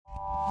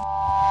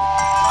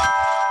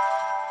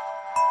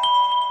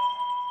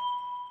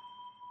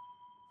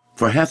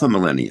For half a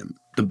millennium,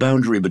 the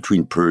boundary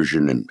between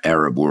Persian and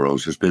Arab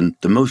worlds has been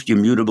the most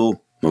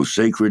immutable, most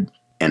sacred,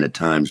 and at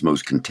times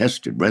most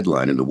contested red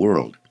line in the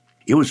world.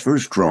 It was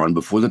first drawn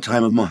before the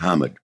time of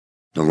Muhammad.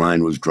 The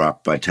line was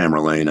dropped by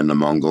Tamerlane and the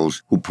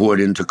Mongols, who poured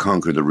in to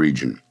conquer the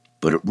region,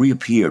 but it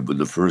reappeared with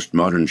the first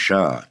modern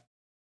Shah.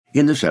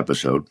 In this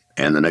episode,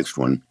 and the next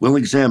one, we'll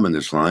examine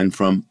this line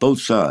from both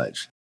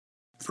sides.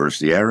 First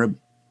the Arab,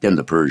 then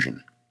the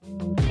Persian.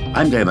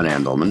 I'm David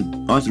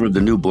Andelman, author of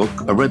the new book,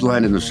 A Red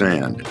Line in the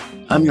Sand.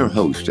 I'm your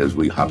host as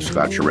we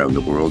hopscotch around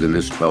the world in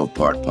this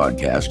 12-part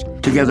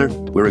podcast. Together,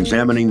 we're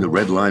examining the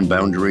red line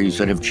boundaries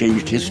that have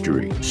changed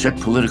history, set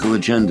political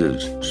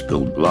agendas,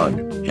 spilled blood,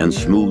 and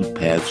smoothed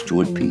paths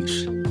toward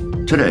peace.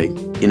 Today,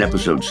 in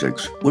Episode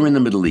 6, we're in the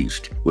Middle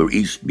East, where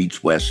East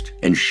meets West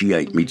and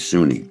Shiite meets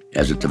Sunni,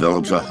 as it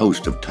develops a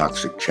host of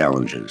toxic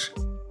challenges.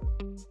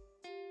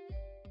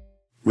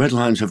 Red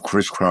lines have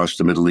crisscrossed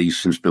the Middle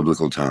East since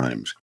biblical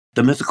times.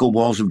 The mythical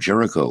walls of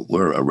Jericho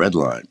were a red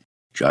line.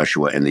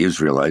 Joshua and the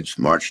Israelites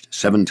marched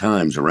 7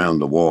 times around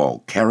the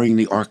wall, carrying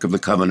the Ark of the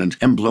Covenant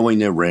and blowing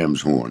their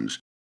ram's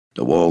horns.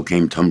 The wall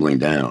came tumbling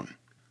down.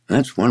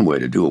 That's one way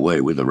to do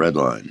away with the red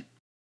line.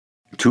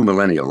 2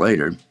 millennia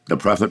later, the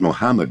Prophet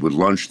Muhammad would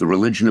launch the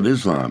religion of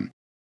Islam.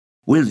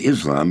 With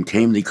Islam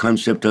came the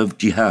concept of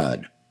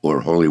jihad,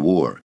 or holy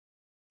war.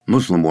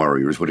 Muslim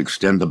warriors would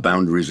extend the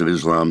boundaries of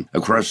Islam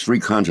across 3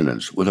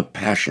 continents with a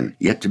passion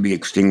yet to be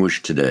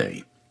extinguished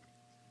today.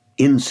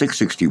 In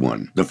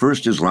 661, the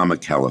first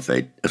Islamic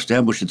Caliphate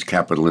established its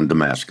capital in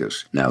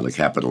Damascus, now the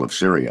capital of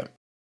Syria.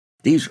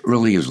 These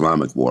early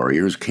Islamic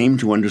warriors came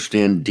to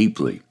understand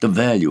deeply the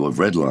value of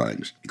red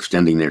lines,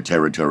 extending their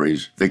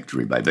territories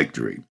victory by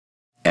victory.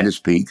 At its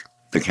peak,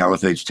 the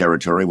Caliphate's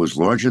territory was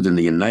larger than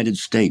the United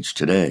States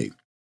today.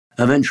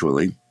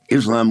 Eventually,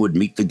 Islam would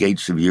meet the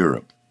gates of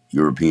Europe.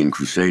 European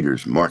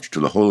crusaders marched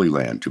to the Holy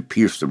Land to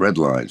pierce the red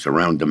lines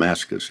around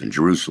Damascus and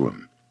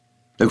Jerusalem.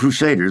 The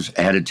Crusaders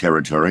added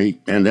territory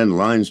and then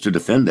lines to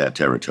defend that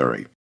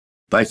territory.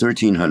 By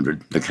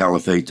 1300, the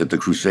caliphate that the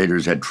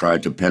Crusaders had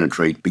tried to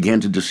penetrate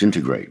began to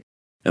disintegrate.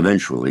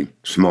 Eventually,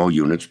 small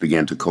units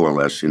began to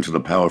coalesce into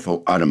the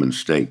powerful Ottoman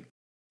state.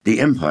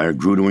 The empire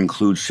grew to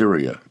include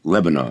Syria,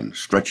 Lebanon,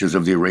 stretches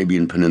of the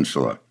Arabian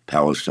Peninsula,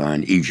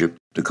 Palestine, Egypt,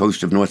 the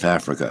coast of North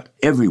Africa.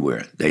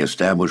 Everywhere, they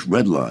established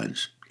red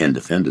lines and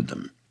defended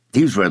them.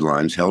 These red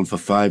lines held for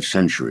 5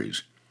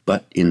 centuries.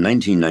 But in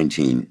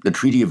 1919, the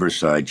Treaty of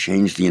Versailles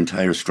changed the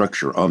entire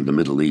structure of the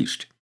Middle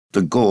East.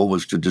 The goal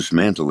was to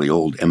dismantle the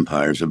old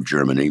empires of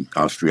Germany,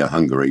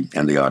 Austria-Hungary,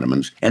 and the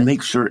Ottomans, and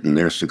make certain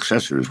their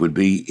successors would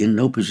be in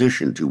no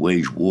position to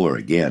wage war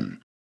again.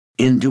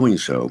 In doing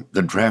so,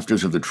 the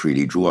drafters of the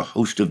treaty drew a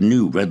host of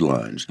new red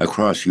lines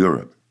across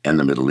Europe and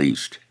the Middle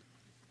East.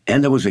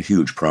 And there was a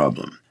huge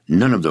problem.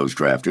 None of those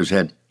drafters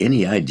had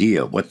any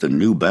idea what the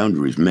new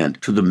boundaries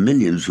meant to the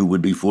millions who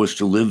would be forced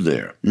to live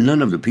there.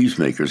 None of the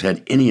peacemakers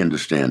had any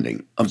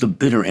understanding of the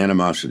bitter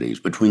animosities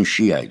between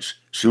Shiites,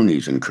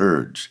 Sunnis, and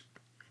Kurds.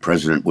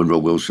 President Woodrow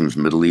Wilson's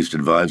Middle East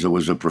advisor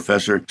was a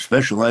professor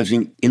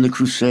specializing in the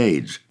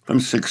Crusades from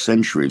 6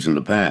 centuries in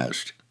the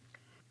past.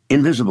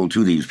 Invisible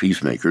to these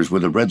peacemakers were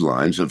the red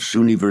lines of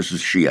Sunni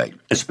versus Shiite,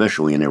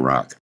 especially in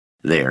Iraq.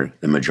 There,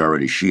 the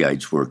majority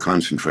Shiites were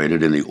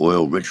concentrated in the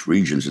oil-rich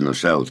regions in the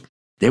south.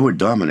 They were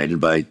dominated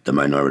by the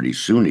minority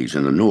Sunnis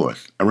in the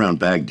north, around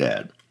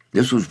Baghdad.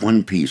 This was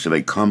one piece of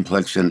a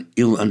complex and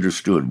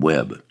ill-understood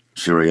web.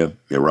 Syria,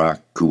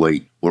 Iraq,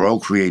 Kuwait were all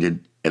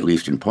created, at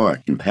least in part,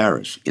 in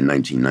Paris in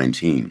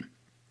 1919.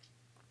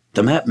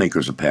 The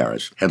mapmakers of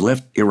Paris had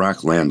left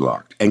Iraq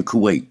landlocked and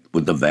Kuwait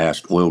with the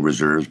vast oil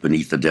reserves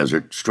beneath the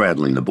desert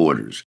straddling the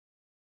borders.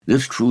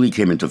 This truly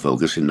came into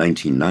focus in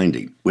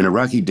 1990, when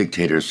Iraqi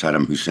dictator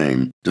Saddam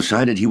Hussein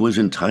decided he was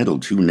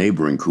entitled to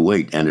neighboring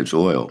Kuwait and its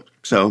oil.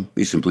 So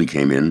he simply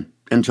came in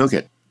and took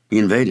it. He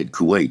invaded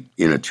Kuwait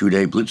in a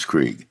 2-day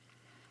blitzkrieg.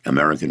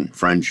 American,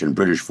 French, and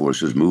British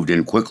forces moved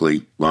in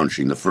quickly,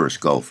 launching the first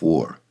Gulf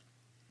War.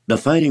 The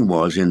fighting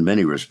was, in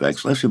many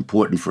respects, less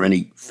important for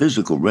any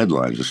physical red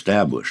lines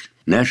established.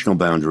 National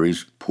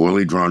boundaries,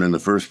 poorly drawn in the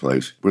first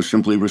place, were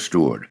simply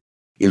restored.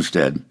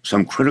 Instead,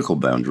 some critical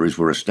boundaries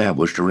were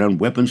established around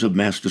weapons of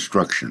mass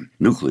destruction,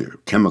 nuclear,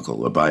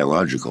 chemical, or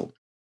biological.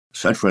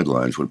 Such red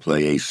lines would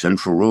play a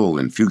central role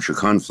in future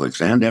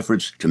conflicts and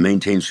efforts to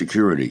maintain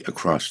security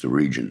across the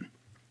region.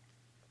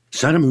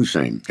 Saddam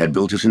Hussein had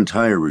built his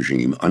entire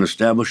regime on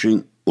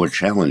establishing or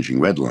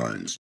challenging red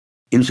lines.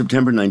 In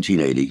September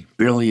 1980,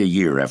 barely a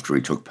year after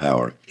he took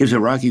power, his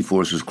Iraqi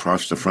forces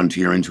crossed the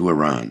frontier into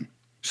Iran.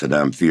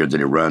 Saddam feared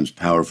that Iran's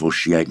powerful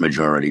Shiite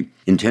majority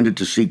intended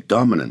to seek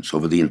dominance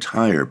over the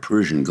entire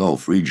Persian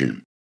Gulf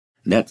region.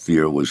 That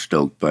fear was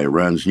stoked by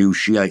Iran's new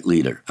Shiite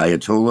leader,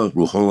 Ayatollah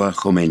Ruhollah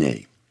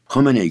Khomeini.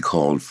 Khomeini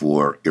called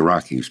for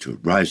Iraqis to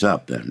rise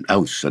up and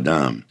oust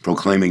Saddam,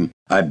 proclaiming,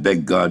 "I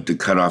beg God to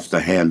cut off the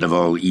hand of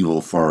all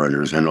evil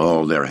foreigners and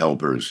all their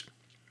helpers."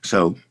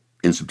 So,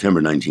 in September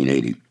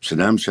 1980,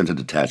 Saddam sent a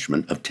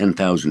detachment of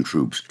 10,000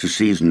 troops to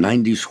seize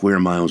 90 square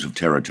miles of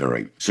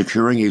territory,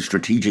 securing a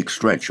strategic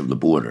stretch of the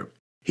border.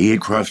 He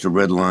had crossed a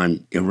red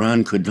line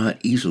Iran could not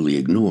easily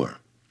ignore.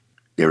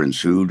 There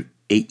ensued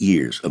 8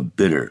 years of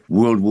bitter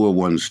World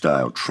War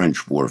I-style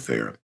trench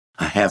warfare.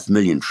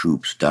 500,000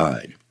 troops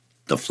died.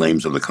 The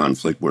flames of the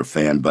conflict were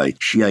fanned by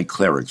Shiite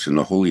clerics in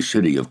the holy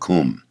city of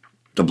Qum.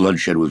 The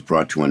bloodshed was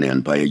brought to an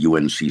end by a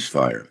UN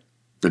ceasefire.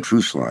 The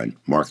truce line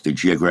marked the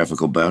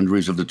geographical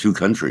boundaries of the two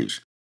countries.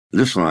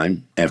 This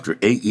line, after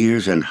 8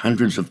 years and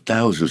hundreds of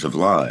thousands of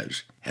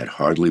lives, had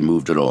hardly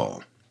moved at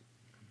all.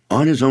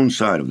 On his own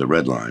side of the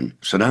red line,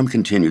 Saddam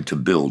continued to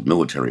build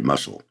military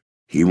muscle.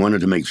 He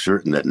wanted to make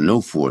certain that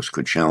no force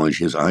could challenge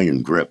his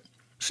iron grip.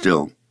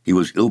 Still, he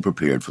was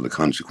ill-prepared for the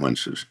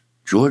consequences.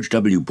 George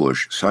W.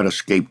 Bush sought a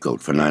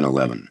scapegoat for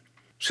 9/11.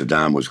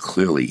 Saddam was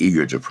clearly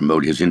eager to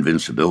promote his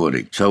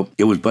invincibility, so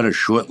it was but a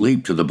short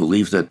leap to the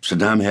belief that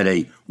Saddam had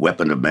a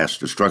weapon of mass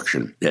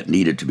destruction that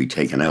needed to be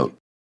taken out.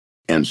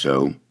 And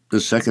so,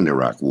 the Second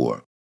Iraq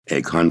War,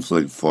 a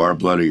conflict far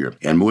bloodier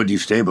and more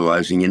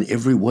destabilizing in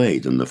every way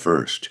than the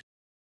first.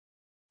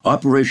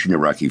 Operation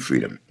Iraqi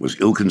Freedom was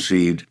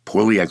ill-conceived,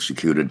 poorly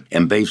executed,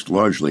 and based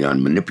largely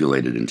on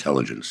manipulated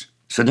intelligence.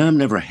 Saddam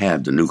never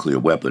had the nuclear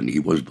weapon he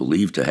was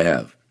believed to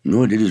have,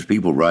 nor did his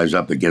people rise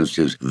up against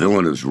his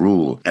villainous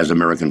rule as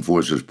American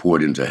forces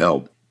poured in to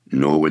help,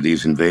 nor were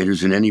these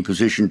invaders in any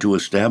position to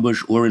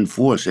establish or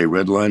enforce a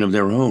red line of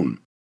their own.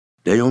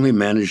 They only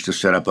managed to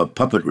set up a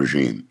puppet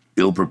regime,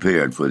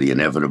 ill-prepared for the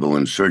inevitable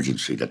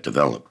insurgency that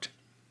developed.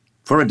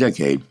 For a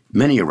decade,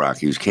 many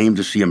Iraqis came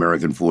to see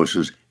American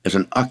forces as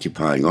an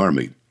occupying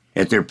army.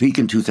 At their peak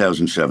in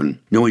 2007,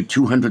 nearly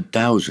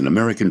 200,000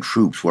 American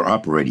troops were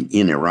operating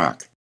in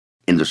Iraq.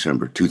 In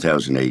December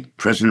 2008,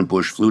 President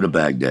Bush flew to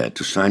Baghdad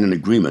to sign an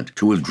agreement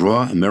to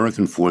withdraw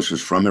American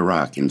forces from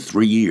Iraq in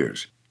 3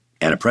 years.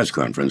 At a press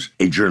conference,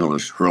 a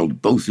journalist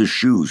hurled both his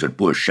shoes at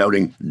Bush,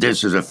 shouting,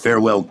 "This is a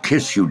farewell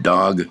kiss, you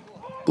dog."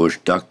 Bush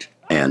ducked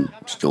and,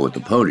 still at the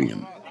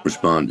podium,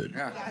 responded.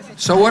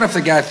 So what if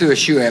the guy threw a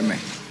shoe at me?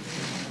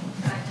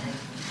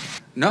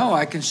 No,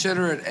 I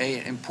consider it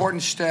an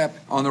important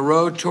step on the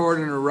road toward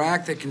an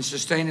Iraq that can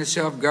sustain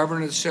itself,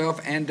 govern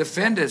itself, and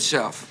defend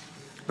itself.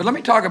 But let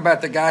me talk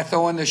about the guy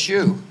throwing the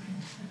shoe.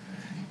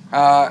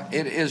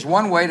 It is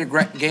one way to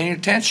gain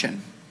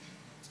attention.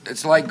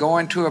 It's like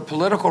going to a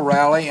political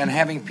rally and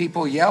having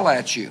people yell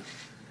at you.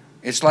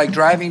 It's like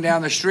driving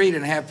down the street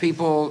and have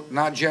people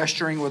not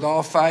gesturing with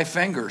all 5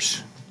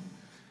 fingers.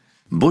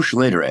 Bush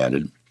later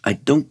added, "I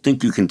don't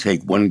think you can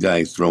take one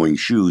guy throwing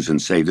shoes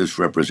and say this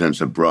represents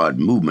a broad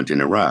movement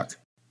in Iraq.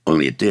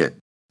 Only it did,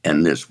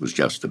 and this was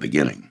just the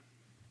beginning."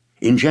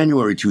 In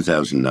January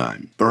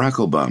 2009, Barack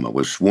Obama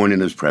was sworn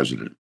in as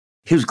president.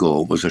 His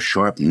goal was a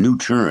sharp new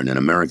turn in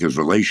America's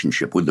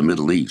relationship with the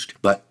Middle East,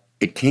 but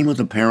it came with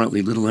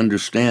apparently little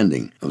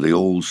understanding of the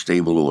old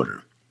stable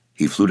order.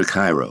 He flew to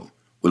Cairo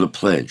with a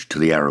pledge to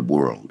the Arab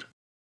world.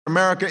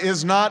 America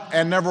is not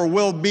and never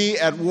will be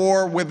at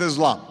war with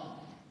Islam.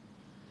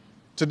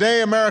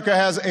 Today, America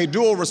has a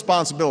dual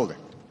responsibility: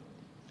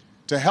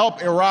 to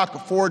help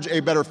Iraq forge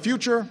a better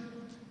future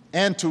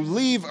and to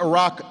leave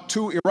Iraq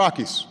to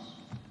Iraqis.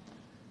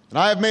 And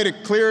I have made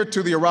it clear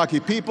to the Iraqi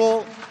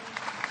people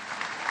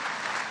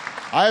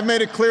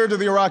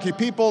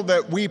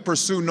that we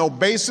pursue no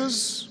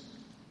bases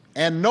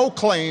and no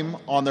claim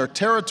on their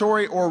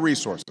territory or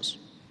resources.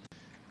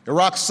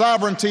 Iraq's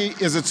sovereignty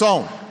is its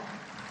own.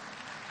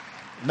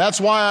 And that's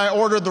why I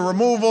ordered the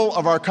removal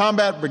of our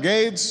combat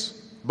brigades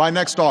by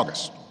next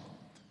August.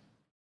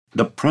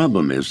 The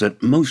problem is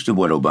that most of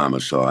what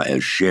Obama saw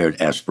as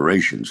shared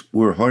aspirations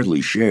were hardly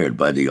shared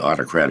by the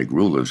autocratic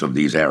rulers of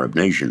these Arab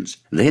nations.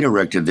 They'd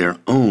erected their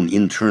own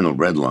internal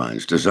red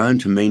lines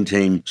designed to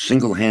maintain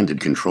single-handed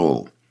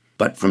control.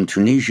 But from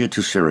Tunisia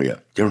to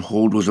Syria, their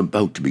hold was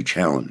about to be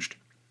challenged.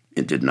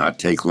 It did not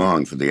take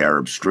long for the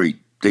Arab street,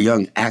 the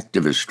young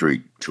activist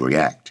street, to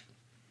react.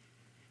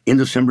 In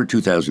December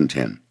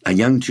 2010, a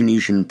young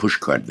Tunisian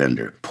pushcart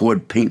vendor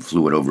poured paint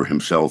fluid over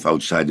himself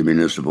outside the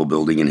municipal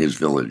building in his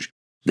village.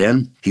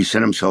 Then he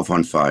set himself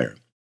on fire.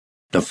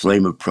 The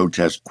flame of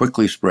protest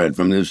quickly spread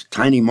from this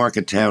tiny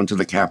market town to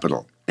the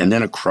capital, and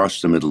then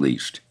across the Middle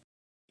East.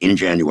 In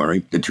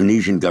January, the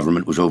Tunisian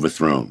government was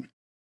overthrown.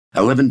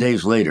 11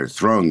 days later,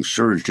 throngs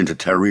surged into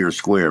Tahrir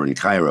Square in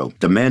Cairo,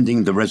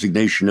 demanding the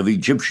resignation of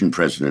Egyptian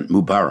President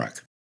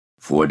Mubarak.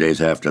 4 days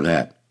after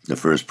that, the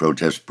first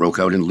protests broke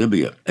out in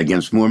Libya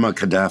against Muammar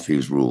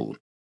Gaddafi's rule.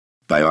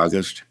 By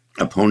August,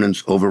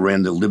 opponents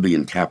overran the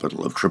Libyan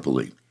capital of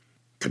Tripoli.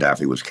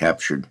 Gaddafi was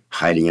captured,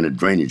 hiding in a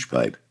drainage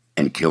pipe,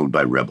 and killed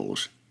by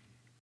rebels.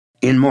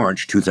 In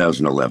March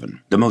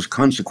 2011, the most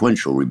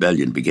consequential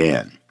rebellion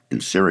began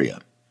in Syria.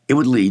 It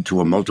would lead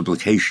to a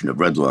multiplication of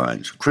red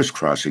lines,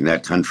 crisscrossing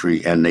that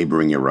country and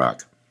neighboring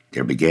Iraq.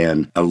 There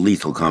began a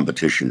lethal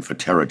competition for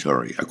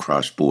territory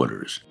across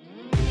borders.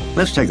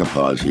 Let's take a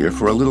pause here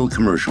for a little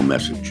commercial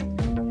message.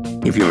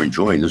 If you're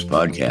enjoying this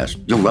podcast,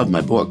 you'll love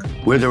my book,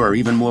 where there are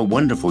even more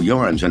wonderful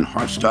yarns and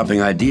heart-stopping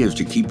ideas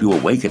to keep you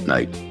awake at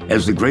night.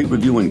 As the great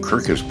review in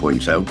Kirkus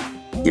points out,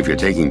 if you're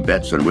taking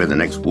bets on where the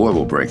next war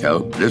will break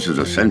out, this is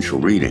essential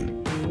reading.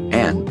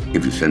 And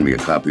If you send me a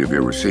copy of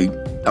your receipt,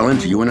 I'll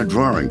enter you in a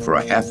drawing for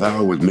a half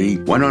hour with me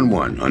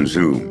one-on-one on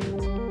Zoom.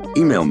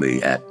 Email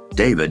me at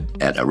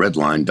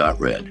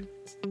david@aredline.red.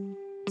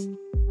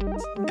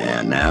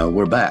 And now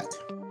we're back.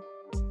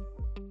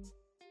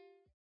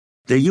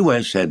 The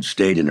U.S. had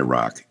stayed in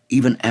Iraq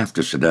even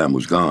after Saddam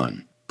was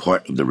gone.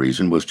 Part of the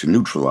reason was to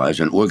neutralize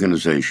an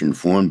organization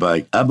formed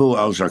by Abu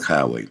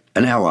al-Zarqawi,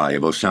 an ally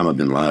of Osama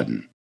bin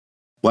Laden.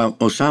 While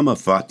Osama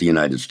fought the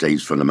United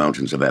States from the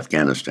mountains of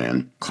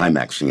Afghanistan,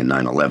 climaxing in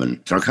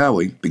 9/11,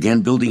 Zarqawi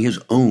began building his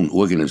own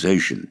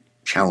organization,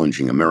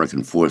 challenging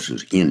American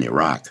forces in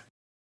Iraq.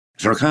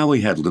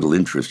 Zarqawi had little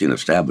interest in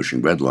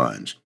establishing red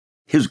lines.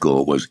 His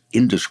goal was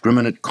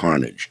indiscriminate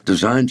carnage,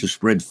 designed to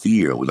spread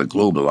fear with a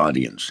global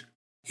audience.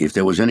 If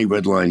there was any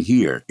red line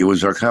here, it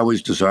was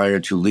Zarqawi's desire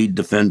to lead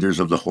defenders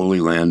of the Holy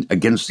Land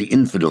against the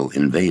infidel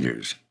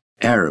invaders,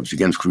 Arabs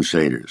against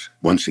Crusaders,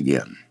 once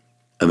again.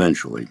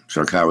 Eventually,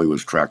 Zarqawi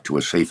was tracked to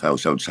a safe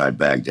house outside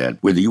Baghdad,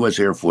 where the U.S.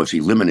 Air Force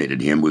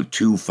eliminated him with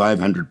 2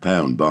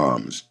 500-pound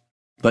bombs.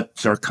 But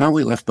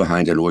Zarqawi left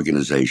behind an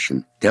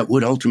organization that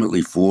would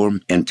ultimately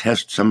form and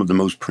test some of the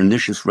most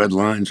pernicious red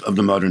lines of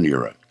the modern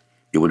era.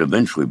 It would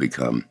eventually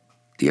become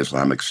the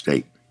Islamic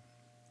State.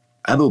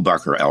 Abu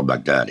Bakr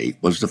al-Baghdadi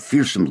was the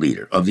fearsome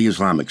leader of the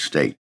Islamic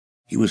State.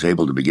 He was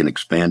able to begin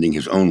expanding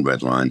his own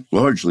red line,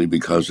 largely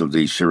because of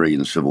the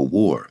Syrian civil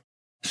war.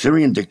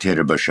 Syrian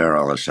dictator Bashar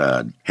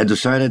al-Assad had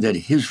decided that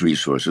his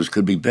resources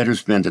could be better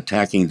spent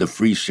attacking the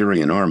Free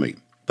Syrian Army.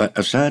 But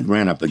Assad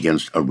ran up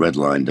against a red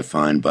line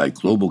defined by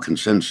global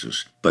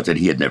consensus, but that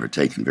he had never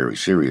taken very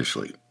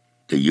seriously: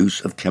 the use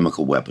of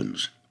chemical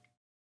weapons.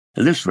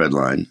 This red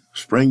line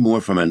sprang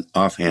more from an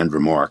offhand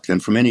remark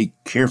than from any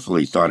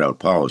carefully thought-out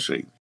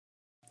policy.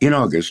 In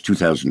August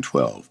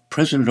 2012,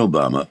 President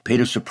Obama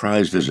paid a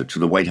surprise visit to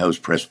the White House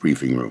press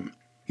briefing room.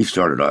 He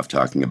started off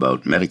talking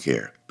about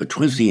Medicare, but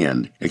towards the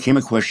end, there came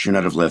a question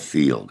out of left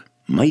field.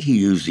 Might he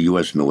use the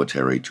U.S.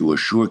 military to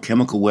assure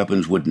chemical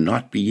weapons would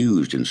not be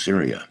used in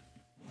Syria?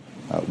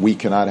 We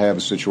cannot have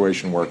a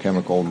situation where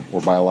chemical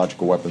or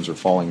biological weapons are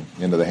falling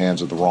into the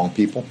hands of the wrong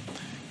people.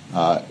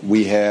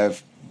 We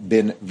have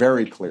been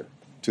very clear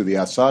to the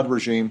Assad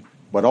regime,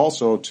 but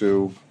also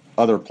to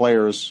other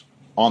players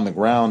on the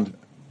ground,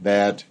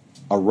 that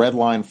a red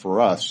line for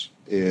us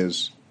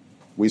is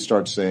we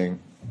start seeing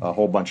a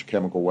whole bunch of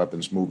chemical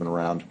weapons moving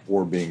around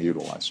or being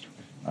utilized.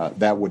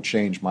 That would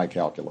change my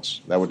calculus.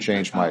 That would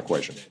change my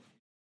equation.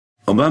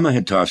 Obama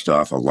had tossed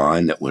off a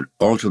line that would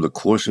alter the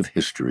course of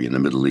history in the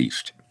Middle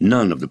East.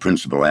 None of the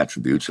principal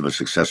attributes of a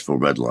successful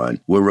red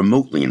line were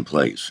remotely in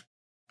place.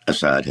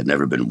 Assad had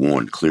never been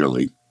warned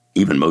clearly.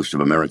 Even most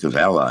of America's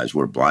allies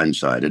were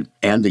blindsided,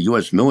 and the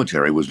U.S.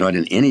 military was not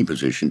in any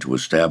position to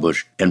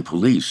establish and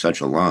police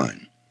such a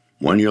line.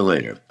 1 year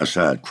later,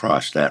 Assad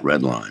crossed that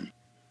red line.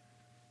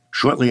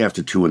 Shortly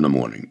after 2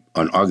 a.m,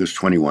 on August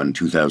 21,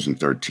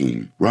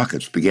 2013,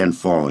 rockets began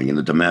falling in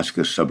the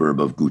Damascus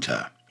suburb of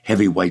Ghouta.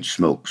 Heavy white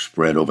smoke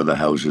spread over the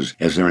houses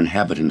as their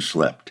inhabitants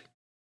slept.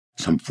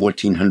 Some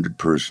 1,400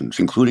 persons,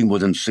 including more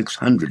than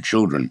 600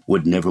 children,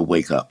 would never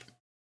wake up.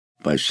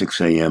 By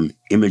 6 a.m.,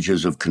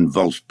 images of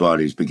convulsed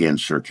bodies began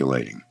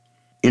circulating.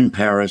 In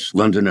Paris,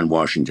 London, and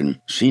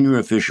Washington, senior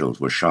officials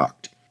were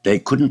shocked. They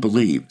couldn't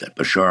believe that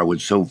Bashar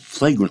would so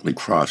flagrantly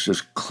cross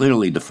this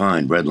clearly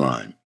defined red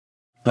line.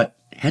 But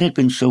had it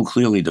been so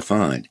clearly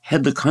defined,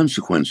 had the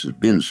consequences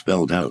been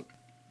spelled out?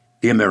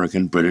 The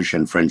American, British,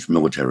 and French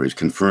militaries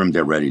confirmed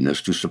their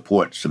readiness to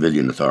support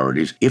civilian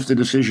authorities if the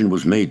decision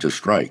was made to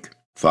strike.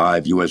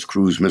 5 U.S.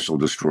 cruise missile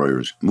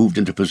destroyers moved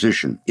into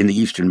position in the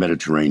eastern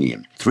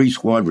Mediterranean. 3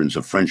 squadrons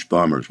of French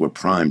bombers were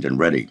primed and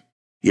ready.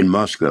 In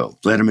Moscow,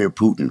 Vladimir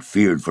Putin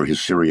feared for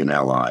his Syrian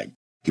ally.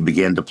 He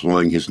began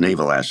deploying his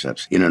naval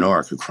assets in an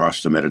arc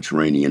across the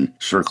Mediterranean,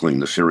 circling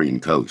the Syrian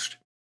coast.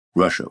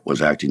 Russia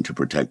was acting to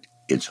protect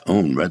its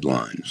own red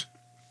lines.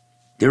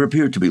 There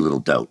appeared to be little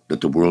doubt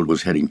that the world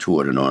was heading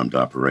toward an armed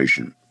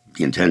operation.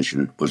 The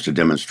intention was to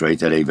demonstrate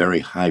that a very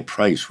high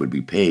price would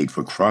be paid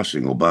for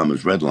crossing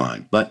Obama's red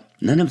line, but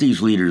none of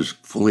these leaders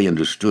fully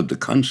understood the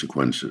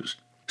consequences.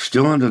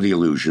 Still under the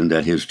illusion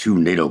that his 2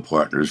 NATO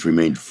partners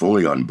remained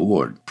fully on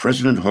board,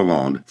 President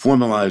Hollande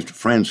formalized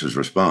France's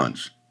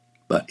response.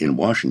 But in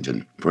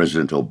Washington,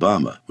 President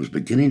Obama was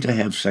beginning to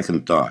have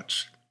second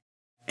thoughts.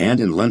 And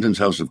in London's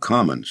House of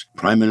Commons,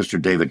 Prime Minister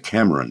David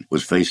Cameron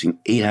was facing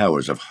 8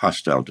 hours of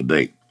hostile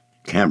debate.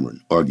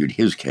 Cameron argued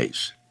his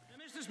case.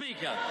 Mr.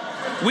 Speaker,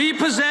 we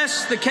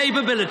possess the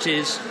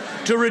capabilities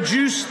to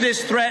reduce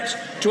this threat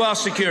to our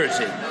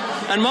security.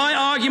 And my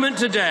argument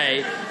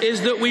today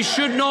is that we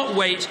should not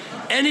wait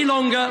any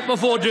longer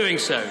before doing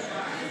so.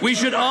 We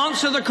should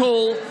answer the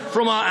call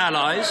from our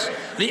allies.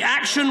 The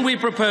action we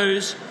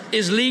propose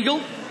is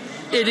legal,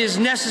 it is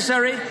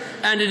necessary,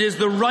 and it is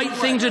the right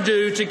thing to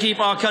do to keep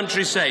our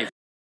country safe.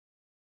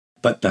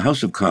 But the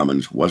House of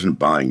Commons wasn't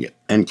buying it,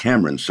 and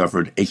Cameron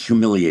suffered a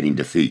humiliating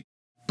defeat.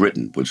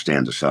 Britain would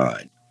stand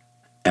aside.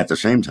 At the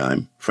same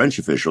time, French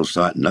officials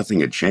thought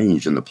nothing had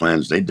changed in the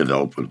plans they'd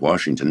developed with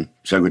Washington.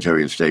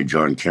 Secretary of State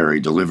John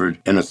Kerry delivered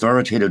an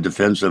authoritative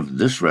defense of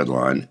this red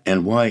line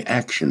and why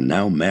action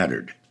now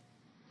mattered.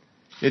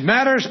 It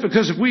matters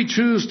because if we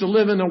choose to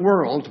live in a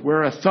world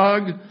where a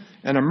thug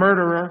and a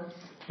murderer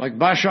like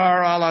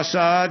Bashar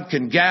al-Assad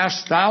can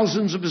gas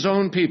thousands of his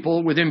own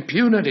people with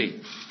impunity,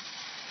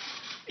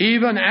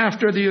 even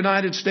after the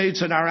United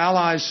States and our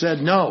allies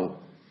said no,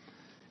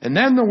 and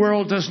then the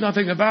world does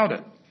nothing about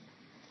it,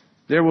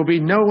 there will be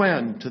no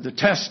end to the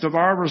test of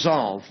our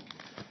resolve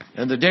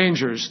and the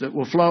dangers that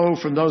will flow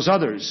from those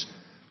others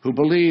who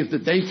believe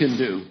that they can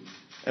do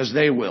as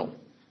they will.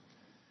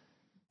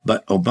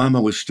 But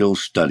Obama was still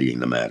studying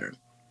the matter.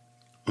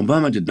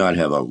 Obama did not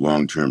have a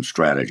long-term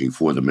strategy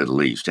for the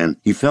Middle East, and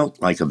he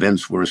felt like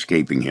events were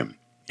escaping him,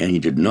 and he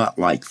did not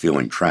like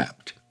feeling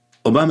trapped.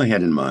 Obama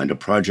had in mind a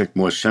project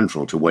more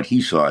central to what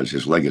he saw as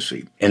his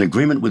legacy, an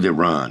agreement with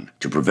Iran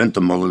to prevent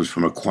the mullahs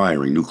from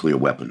acquiring nuclear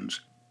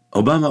weapons.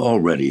 Obama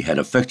already had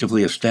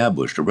effectively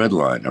established a red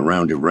line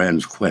around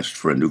Iran's quest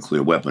for a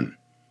nuclear weapon.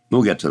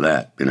 We'll get to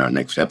that in our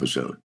next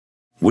episode.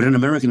 Would an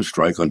American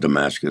strike on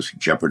Damascus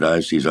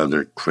jeopardize these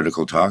other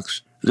critical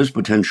talks? This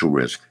potential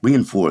risk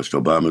reinforced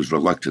Obama's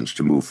reluctance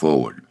to move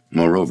forward.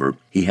 Moreover,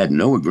 he had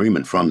no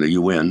agreement from the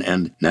UN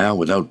and, now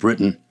without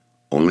Britain,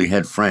 only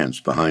had France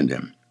behind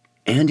him.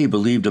 And he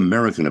believed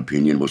American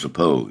opinion was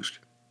opposed.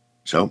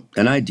 So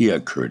an idea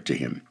occurred to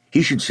him.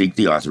 He should seek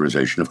the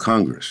authorization of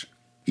Congress.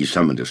 He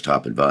summoned his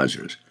top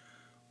advisors.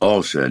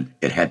 All said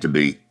it had to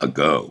be a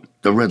go.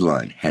 The red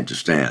line had to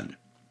stand.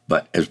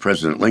 But as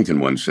President Lincoln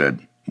once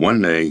said, 1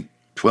 nay,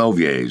 12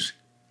 yeas,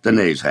 the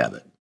nays have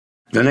it.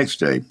 The next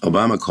day,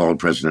 Obama called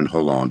President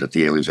Hollande at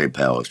the Élysée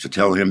Palace to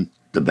tell him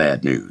the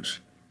bad news.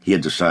 He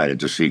had decided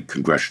to seek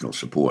congressional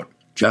support.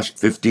 Just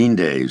 15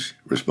 days,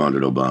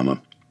 responded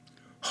Obama.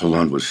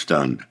 Hollande was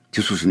stunned.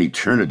 This was an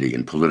eternity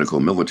in political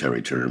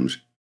military terms.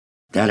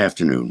 That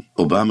afternoon,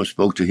 Obama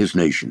spoke to his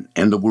nation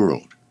and the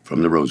world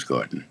from the Rose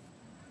Garden.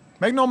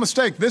 Make no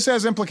mistake, this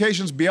has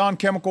implications beyond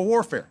chemical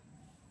warfare.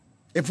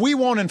 If we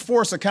won't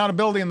enforce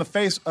accountability in the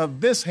face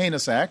of this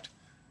heinous act,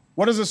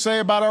 what does it say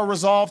about our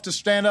resolve to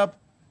stand up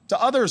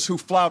to others who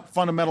flout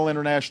fundamental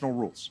international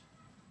rules?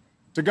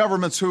 To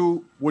governments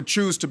who would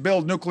choose to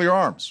build nuclear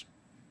arms?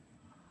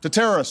 To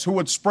terrorists who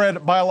would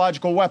spread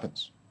biological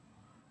weapons?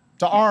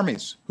 To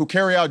armies who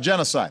carry out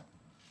genocide?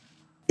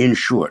 In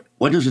short,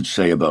 what does it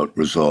say about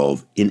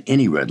resolve in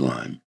any red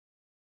line?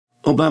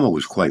 Obama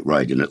was quite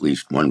right in at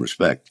least one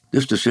respect.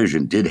 This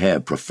decision did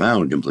have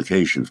profound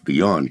implications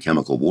beyond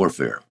chemical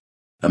warfare.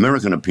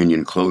 American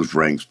opinion closed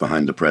ranks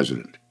behind the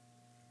president.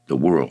 The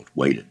world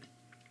waited.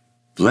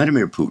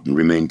 Vladimir Putin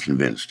remained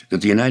convinced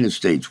that the United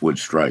States would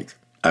strike.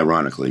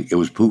 Ironically, it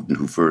was Putin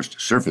who first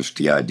surfaced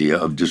the idea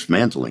of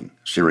dismantling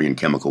Syrian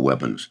chemical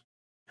weapons.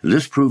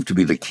 This proved to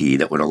be the key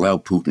that would allow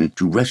Putin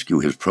to rescue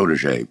his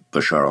protege,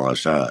 Bashar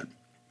al-Assad.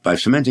 By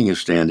cementing his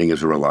standing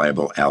as a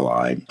reliable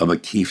ally of a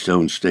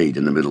keystone state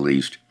in the Middle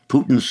East,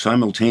 Putin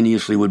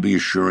simultaneously would be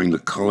assuring the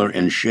color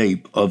and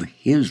shape of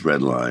his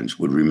red lines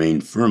would remain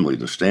firmly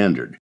the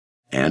standard.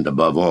 And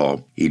above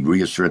all, he'd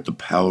reassert the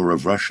power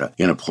of Russia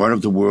in a part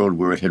of the world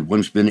where it had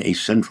once been a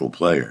central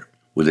player.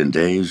 Within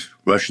days,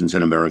 Russians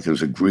and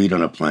Americans agreed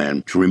on a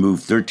plan to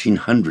remove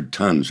 1,300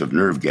 tons of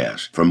nerve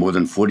gas from more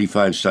than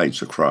 45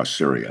 sites across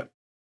Syria.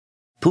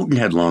 Putin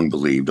had long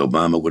believed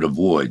Obama would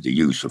avoid the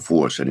use of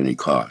force at any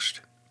cost.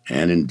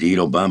 And indeed,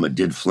 Obama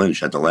did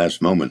flinch at the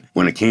last moment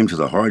when it came to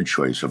the hard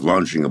choice of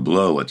launching a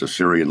blow at the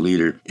Syrian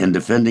leader and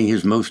defending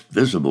his most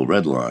visible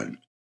red line.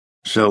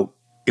 So,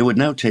 it would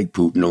now take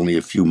Putin only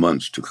a few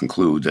months to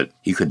conclude that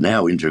he could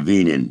now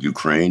intervene in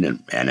Ukraine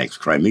and annex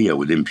Crimea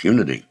with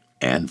impunity.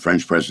 And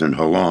French President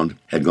Hollande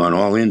had gone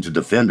all in to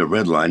defend a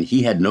red line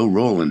he had no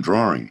role in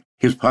drawing.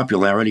 His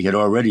popularity had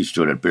already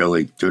stood at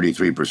barely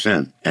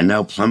 33% and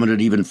now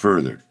plummeted even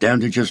further, down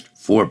to just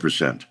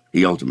 4%.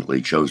 He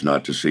ultimately chose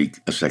not to seek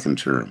a second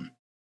term.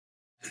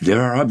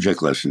 There are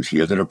object lessons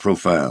here that are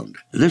profound.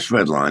 This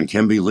red line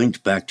can be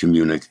linked back to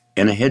Munich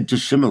and ahead to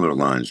similar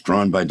lines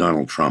drawn by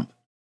Donald Trump.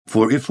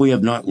 For if we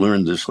have not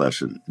learned this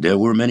lesson, there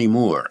were many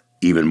more,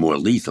 even more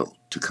lethal,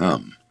 to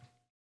come.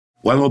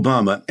 While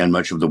Obama and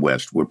much of the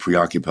West were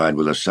preoccupied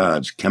with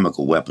Assad's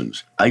chemical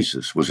weapons,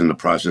 ISIS was in the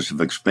process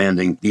of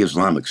expanding the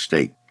Islamic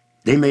State.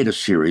 They made a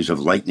series of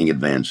lightning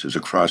advances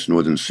across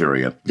northern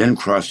Syria, then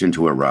crossed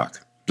into Iraq.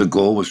 The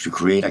goal was to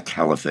create a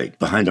caliphate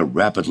behind a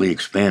rapidly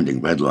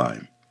expanding red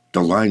line.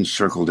 The line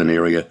circled an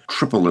area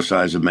triple the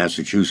size of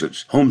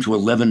Massachusetts, home to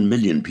 11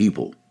 million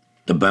people.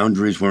 The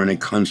boundaries were in a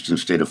constant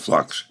state of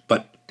flux,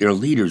 but their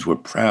leaders were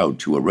proud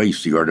to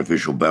erase the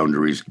artificial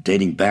boundaries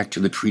dating back to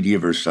the Treaty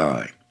of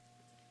Versailles.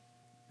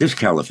 This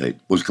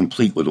caliphate was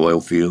complete with oil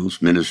fields,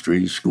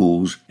 ministries,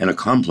 schools, and a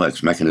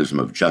complex mechanism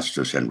of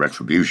justice and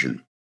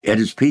retribution.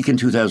 At its peak in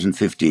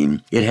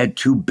 2015, it had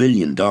 $2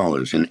 billion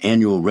in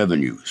annual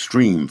revenue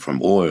streamed from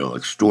oil,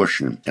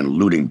 extortion, and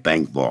looting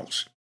bank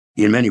vaults.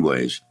 In many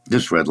ways,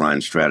 this red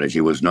line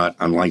strategy was not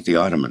unlike the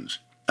Ottomans.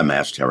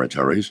 Amass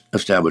territories,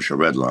 establish a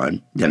red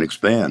line, then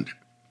expand.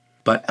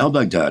 But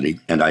al-Baghdadi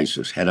and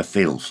ISIS had a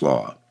fatal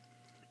flaw.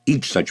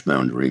 Each such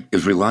boundary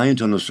is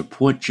reliant on the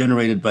support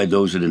generated by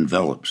those it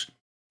envelops.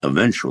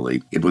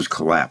 Eventually, it was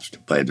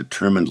collapsed by a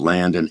determined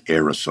land and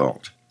air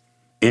assault.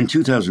 In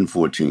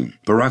 2014,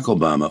 Barack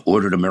Obama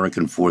ordered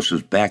American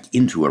forces back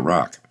into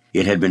Iraq.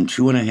 It had been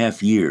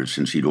 2.5 years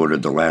since he'd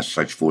ordered the last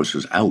such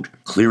forces out,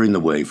 clearing the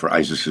way for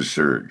ISIS's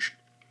surge.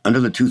 Under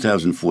the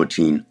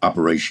 2014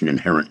 Operation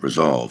Inherent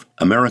Resolve,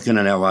 American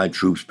and allied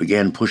troops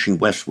began pushing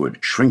westward,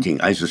 shrinking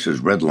ISIS's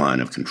red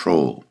line of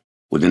control.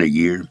 Within a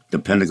year, the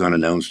Pentagon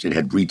announced it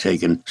had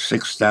retaken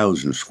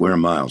 6,000 square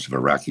miles of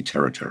Iraqi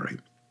territory.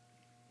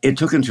 It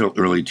took until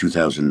early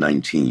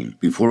 2019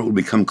 before it would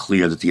become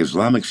clear that the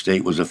Islamic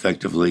State was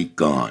effectively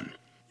gone,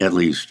 at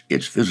least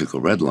its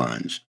physical red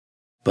lines.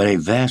 But a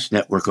vast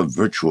network of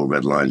virtual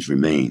red lines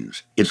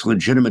remains. Its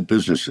legitimate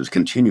businesses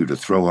continue to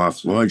throw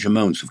off large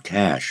amounts of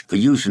cash for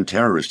use in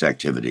terrorist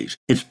activities.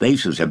 Its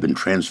bases have been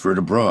transferred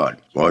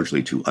abroad,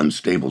 largely to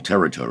unstable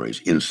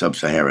territories in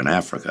sub-Saharan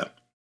Africa.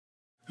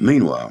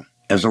 Meanwhile,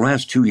 as the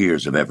last 2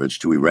 years of efforts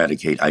to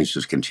eradicate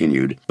ISIS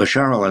continued,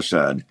 Bashar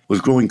al-Assad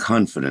was growing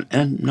confident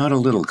and not a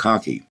little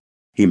cocky.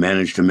 He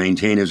managed to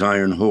maintain his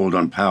iron hold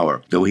on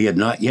power, though he had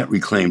not yet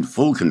reclaimed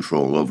full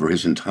control over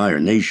his entire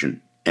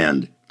nation,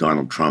 and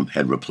Donald Trump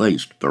had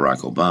replaced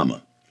Barack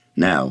Obama.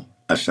 Now,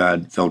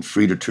 Assad felt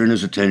free to turn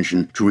his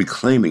attention to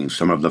reclaiming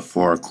some of the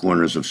far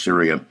corners of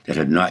Syria that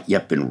had not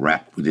yet been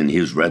wrapped within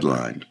his red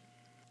line.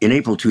 In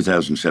April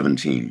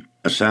 2017,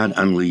 Assad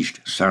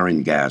unleashed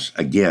sarin gas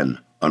again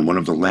on one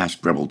of the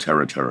last rebel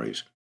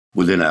territories.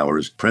 Within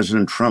hours,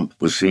 President Trump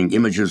was seeing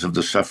images of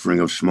the suffering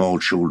of small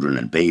children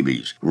and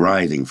babies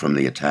writhing from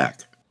the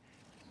attack.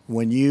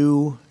 When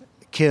you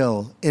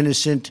kill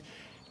innocent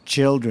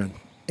children,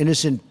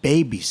 innocent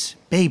babies,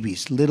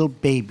 little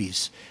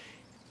babies,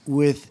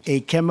 with a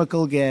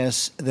chemical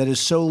gas that is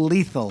so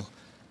lethal,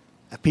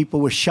 people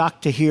were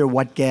shocked to hear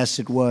what gas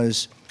it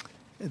was.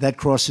 That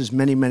crosses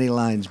many, many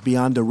lines,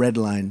 beyond the red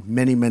line,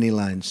 many, many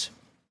lines.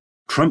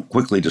 Trump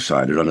quickly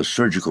decided on a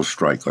surgical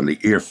strike on the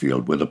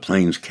airfield where the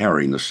planes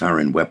carrying the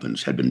sarin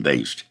weapons had been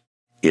based.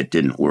 It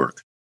didn't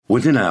work.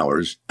 Within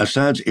hours,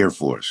 Assad's Air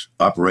Force,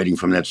 operating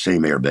from that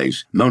same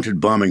airbase, mounted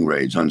bombing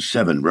raids on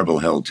 7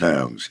 rebel-held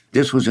towns.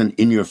 This was an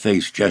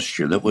in-your-face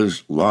gesture that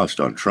was lost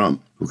on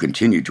Trump, who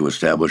continued to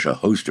establish a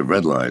host of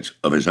red lines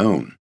of his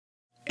own.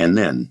 And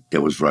then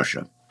there was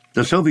Russia.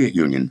 The Soviet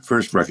Union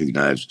first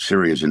recognized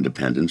Syria's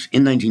independence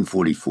in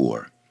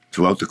 1944.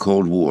 Throughout the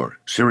Cold War,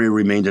 Syria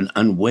remained an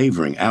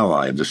unwavering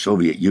ally of the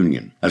Soviet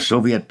Union. A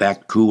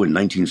Soviet-backed coup in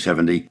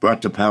 1970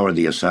 brought to power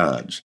the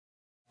Assads.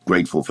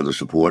 Grateful for the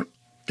support,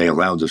 they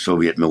allowed the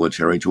Soviet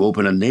military to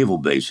open a naval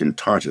base in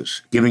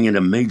Tartus, giving it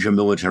a major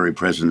military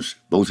presence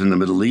both in the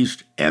Middle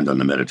East and on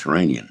the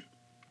Mediterranean.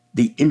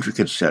 The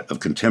intricate set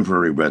of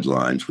contemporary red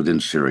lines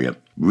within Syria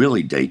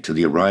really date to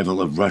the arrival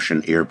of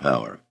Russian air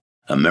power.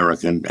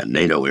 American and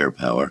NATO air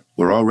power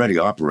were already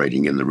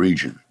operating in the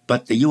region,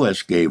 but the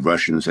U.S. gave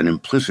Russians an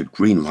implicit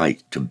green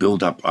light to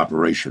build up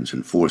operations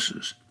and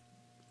forces.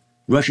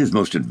 Russia's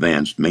most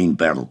advanced main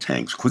battle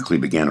tanks quickly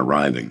began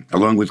arriving,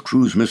 along with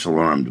cruise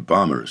missile-armed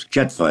bombers,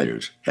 jet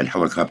fighters, and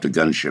helicopter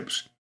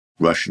gunships.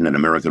 Russian and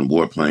American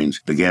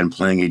warplanes began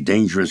playing a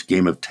dangerous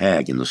game of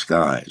tag in the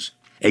skies.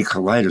 A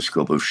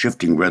kaleidoscope of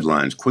shifting red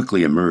lines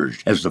quickly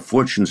emerged as the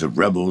fortunes of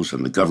rebels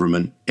and the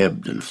government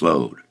ebbed and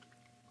flowed.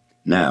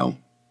 Now,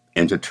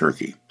 enter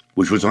Turkey,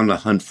 which was on the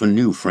hunt for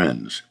new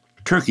friends.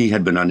 Turkey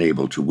had been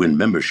unable to win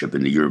membership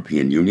in the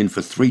European Union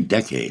for 3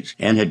 decades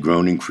and had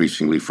grown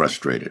increasingly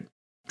frustrated.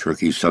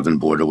 Turkey's southern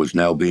border was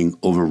now being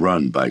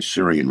overrun by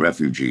Syrian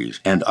refugees,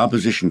 and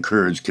opposition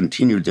Kurds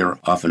continued their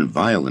often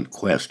violent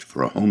quest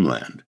for a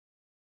homeland.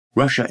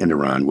 Russia and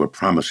Iran were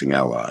promising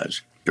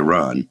allies.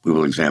 Iran, we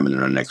will examine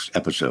in our next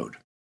episode.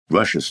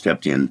 Russia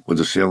stepped in with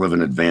the sale of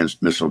an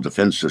advanced missile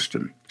defense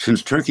system.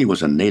 Since Turkey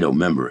was a NATO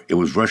member, it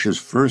was Russia's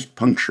first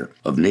puncture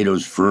of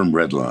NATO's firm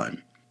red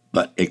line.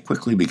 But it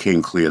quickly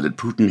became clear that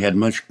Putin had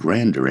much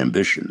grander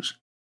ambitions.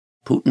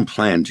 Putin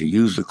planned to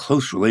use the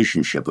close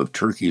relationship of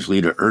Turkey's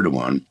leader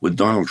Erdogan with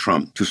Donald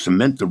Trump to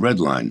cement the red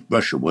line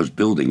Russia was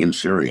building in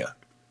Syria.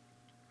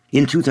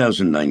 In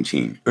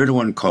 2019,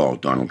 Erdogan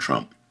called Donald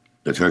Trump.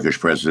 The Turkish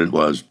president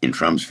was, in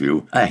Trump's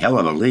view, a hell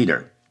of a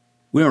leader.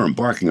 "We are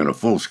embarking on a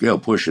full-scale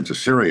push into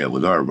Syria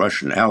with our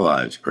Russian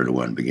allies,"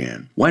 Erdogan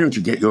began. "Why don't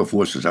you get your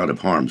forces out of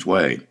harm's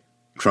way?"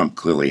 Trump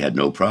clearly had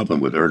no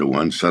problem with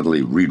Erdogan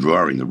suddenly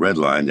redrawing the red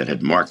line that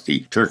had marked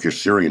the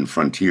Turkish-Syrian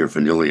frontier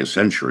for nearly a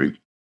century.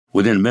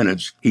 Within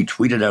minutes, he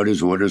tweeted out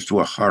his orders to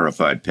a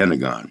horrified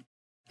Pentagon.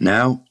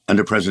 Now,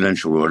 under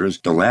presidential orders,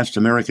 the last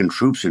American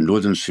troops in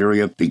northern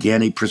Syria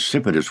began a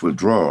precipitous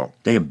withdrawal.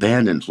 They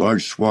abandoned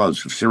large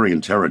swaths of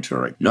Syrian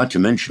territory, not to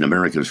mention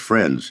America's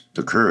friends,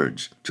 the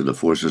Kurds, to the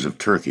forces of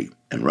Turkey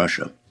and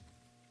Russia.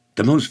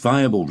 The most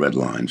viable red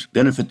lines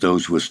benefit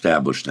those who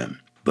establish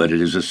them, but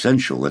it is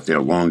essential that their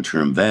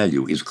long-term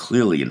value is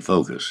clearly in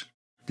focus.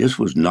 This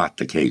was not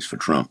the case for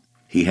Trump.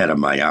 He had a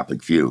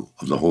myopic view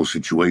of the whole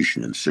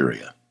situation in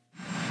Syria.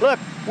 Look,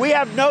 we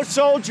have no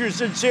soldiers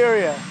in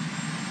Syria.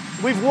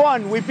 We've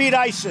won. We beat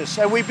ISIS,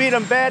 and we beat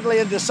them badly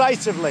and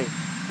decisively.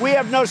 We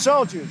have no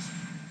soldiers.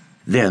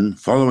 Then,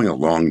 following a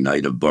long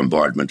night of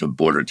bombardment of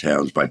border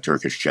towns by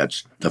Turkish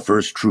jets, the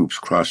first troops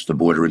crossed the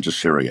border into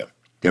Syria.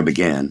 There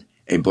began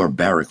a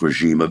barbaric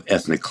regime of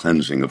ethnic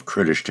cleansing of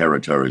Kurdish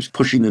territories,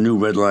 pushing the new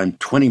Red Line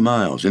 20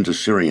 miles into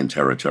Syrian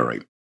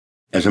territory.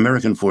 As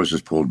American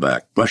forces pulled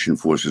back, Russian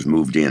forces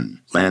moved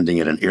in, landing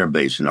at an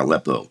airbase in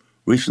Aleppo,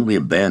 recently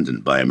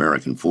abandoned by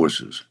American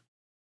forces.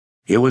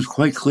 It was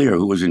quite clear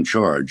who was in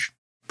charge.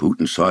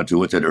 Putin saw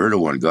to it that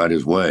Erdogan got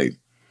his way.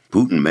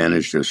 Putin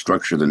managed to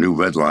structure the new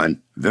Red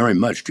Line very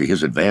much to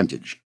his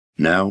advantage.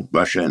 Now,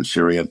 Russia and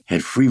Syria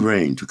had free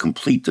rein to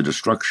complete the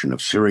destruction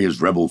of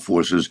Syria's rebel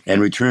forces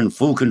and return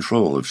full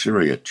control of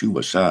Syria to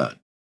Assad.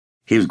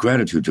 His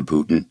gratitude to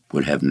Putin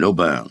would have no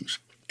bounds,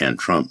 and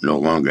Trump no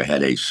longer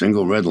had a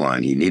single red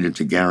line he needed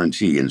to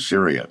guarantee in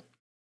Syria.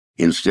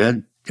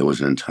 Instead, there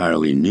was an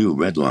entirely new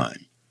red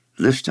line.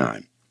 This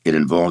time, it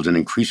involved an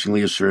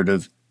increasingly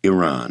assertive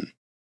Iran.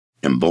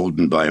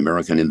 Emboldened by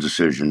American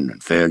indecision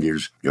and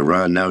failures,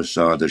 Iran now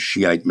saw the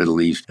Shiite Middle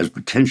East as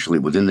potentially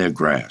within their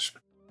grasp.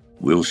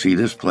 We'll see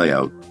this play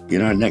out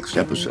in our next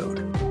episode.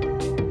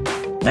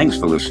 Thanks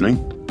for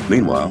listening.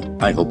 Meanwhile,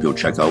 I hope you'll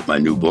check out my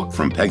new book,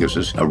 From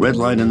Pegasus, A Red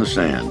Line in the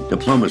Sand,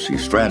 Diplomacy,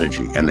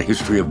 Strategy, and the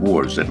History of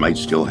Wars That Might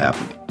Still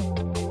Happen.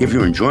 If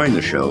you're enjoying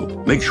the show,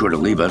 make sure to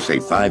leave us a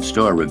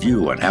 5-star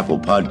review on Apple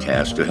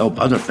Podcasts to help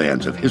other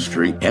fans of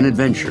history and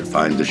adventure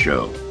find the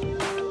show.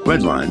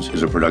 Red Lines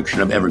is a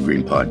production of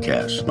Evergreen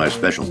Podcasts. My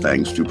special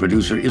thanks to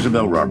producer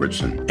Isabel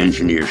Robertson,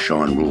 engineer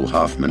Sean Rule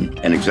Hoffman,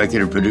 and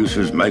executive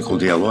producers Michael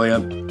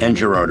D'Aloia and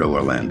Gerardo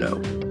Orlando.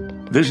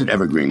 Visit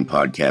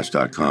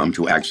evergreenpodcast.com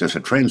to access a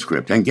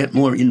transcript and get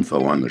more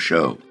info on the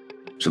show.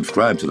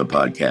 Subscribe to the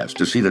podcast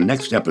to see the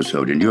next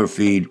episode in your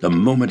feed the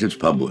moment it's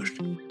published.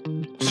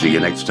 See you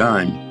next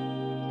time.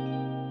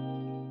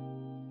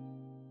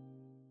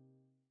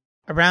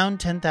 Around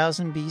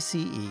 10,000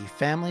 BCE,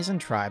 families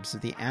and tribes of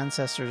the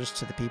ancestors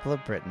to the people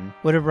of Britain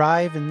would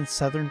arrive in the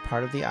southern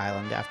part of the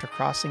island after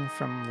crossing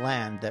from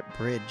land that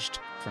bridged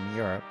from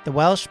Europe. The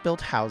Welsh built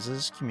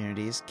houses,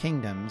 communities,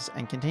 kingdoms,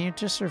 and continued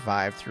to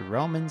survive through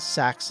Romans,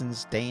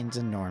 Saxons, Danes,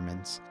 and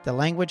Normans. The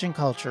language and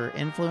culture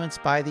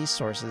influenced by these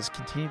sources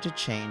continued to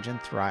change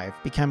and thrive,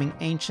 becoming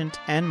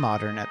ancient and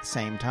modern at the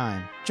same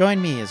time.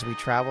 Join me as we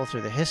travel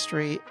through the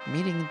history,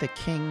 meeting the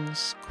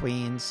kings,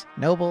 queens,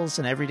 nobles,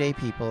 and everyday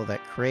people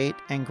that create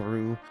and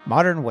grew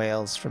modern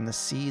Wales from the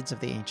seeds of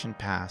the ancient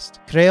past.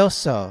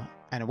 Croeso,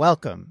 and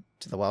welcome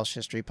to the Welsh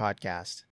History Podcast.